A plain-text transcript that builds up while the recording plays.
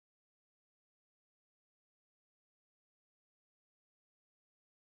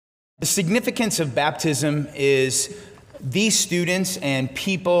The significance of baptism is these students and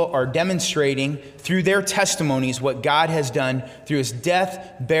people are demonstrating through their testimonies what God has done through his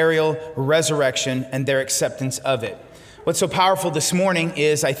death, burial, resurrection, and their acceptance of it. What's so powerful this morning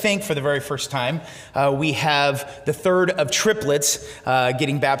is, I think for the very first time, we have the third of triplets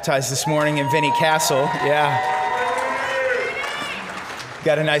getting baptized this morning in Vincent Castle. Yeah.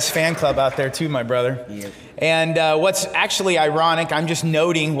 Got a nice fan club out there too, my brother. Yep. And what's actually ironic, I'm just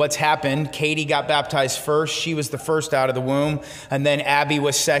noting what's happened. Katie got baptized first. She was the first out of the womb. And then Abby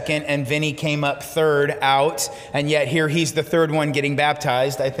was second. And Vinny came up third out. And yet here he's the third one getting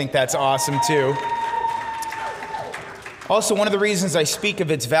baptized. I think that's awesome too. Also, one of the reasons I speak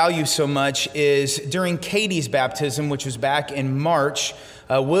of its value so much is during Katie's baptism, which was back in March,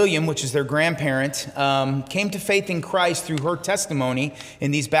 William, which is their grandparent, came to faith in Christ through her testimony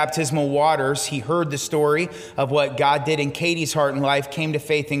in these baptismal waters. He heard the story of what God did in Katie's heart and life, came to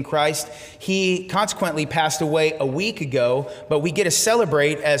faith in Christ. He consequently passed away a week ago, but we get to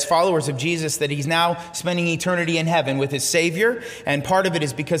celebrate as followers of Jesus that he's now spending eternity in heaven with his Savior, and part of it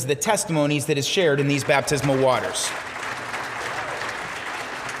is because of the testimonies that is shared in these baptismal waters.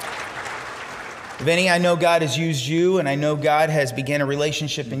 Vinny, I know God has used you, and I know God has begun a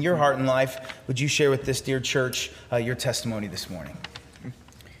relationship in your heart and life. Would you share with this dear church your testimony this morning?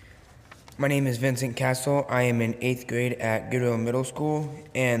 My name is Vincent Castle. I am in 8th grade at Goodwill Middle School,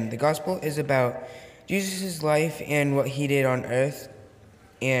 and the gospel is about Jesus' life and what he did on earth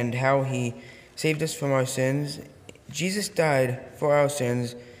and how he saved us from our sins. Jesus died for our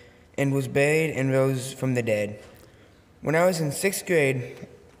sins and was buried and rose from the dead. When I was in 6th grade,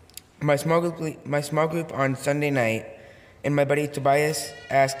 my small group on Sunday night, and my buddy Tobias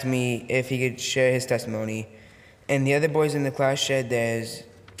asked me if he could share his testimony, and the other boys in the class shared theirs.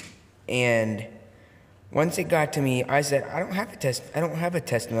 And once it got to me, I said, I don't have a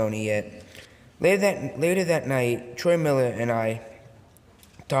testimony yet. Later that night, Troy Miller and I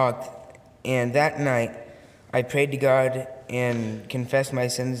talked, and that night I prayed to God and confessed my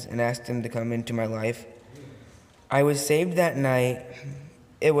sins and asked him to come into my life. I was saved that night.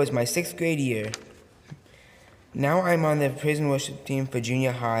 It was my 6th grade year. Now I'm on the praise and worship team for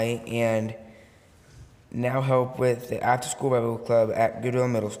junior high and now help with the after-school Bible club at Goodwill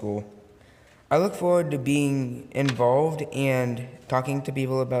Middle School. I look forward to being involved and talking to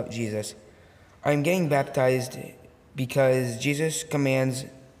people about Jesus. I'm getting baptized because Jesus commands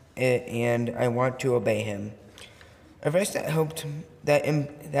it and I want to obey him. A verse that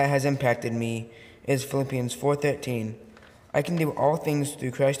has impacted me is Philippians 4:13. I can do all things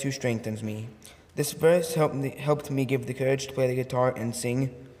through Christ who strengthens me. This verse helped me give the courage to play the guitar and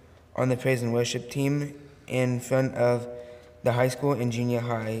sing on the praise and worship team in front of the high school and junior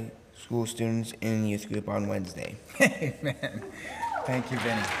high school students in youth group on Wednesday. Amen. Thank you,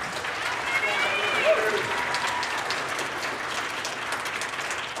 Vinny.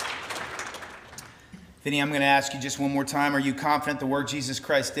 Vinny, I'm going to ask you just one more time. Are you confident the work Jesus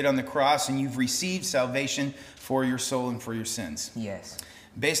Christ did on the cross and you've received salvation for your soul and for your sins? Yes.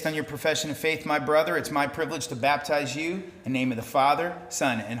 Based on your profession of faith, my brother, it's my privilege to baptize you in the name of the Father,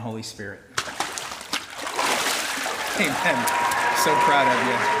 Son, and Holy Spirit. Amen. So proud of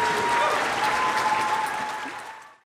you.